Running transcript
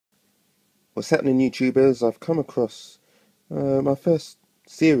What's happening, YouTubers? I've come across my first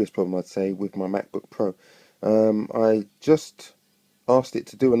serious problem, I'd say, with my MacBook Pro. I just asked it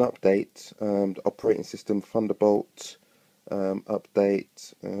to do an update, the operating system Thunderbolt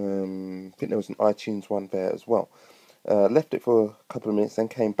update. I think there was an iTunes one there as well. Left it for a couple of minutes, then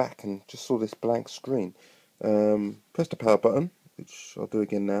came back and just saw this blank screen. Pressed the power button, which I'll do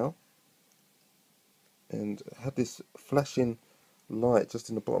again now, and had this flashing light just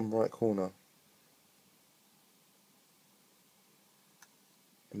in the bottom right corner,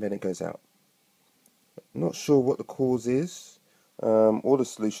 and then it goes out. Not sure what the cause is or the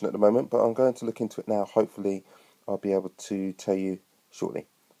solution at the moment, but I'm going to look into it now. Hopefully, I'll be able to tell you shortly.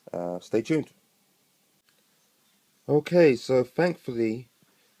 Stay tuned. Okay, so thankfully,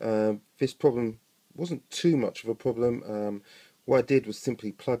 this problem wasn't too much of a problem. What I did was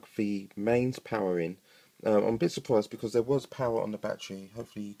simply plug the mains power in. I'm a bit surprised because there was power on the battery.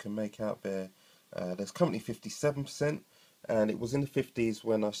 Hopefully, you can make out there. There's currently 57%, and it was in the 50s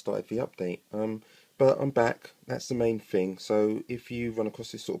when I started the update. But I'm back. That's the main thing. So if you run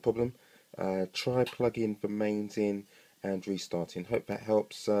across this sort of problem, try plugging the mains in and restarting. Hope that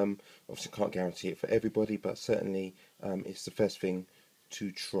helps. Obviously, can't guarantee it for everybody, but certainly it's the first thing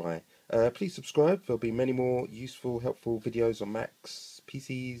to try. Please subscribe. There'll be many more useful, helpful videos on Macs,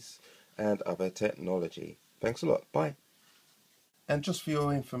 PCs, and other technology. Thanks a lot. Bye. And just for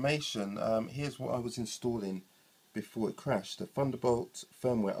your information, here's what I was installing before it crashed. The Thunderbolt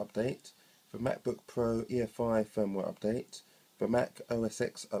firmware update, the MacBook Pro EFI firmware update, the Mac OS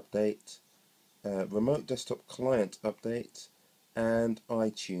X update, remote desktop client update, and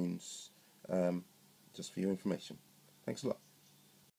iTunes, just for your information. Thanks a lot.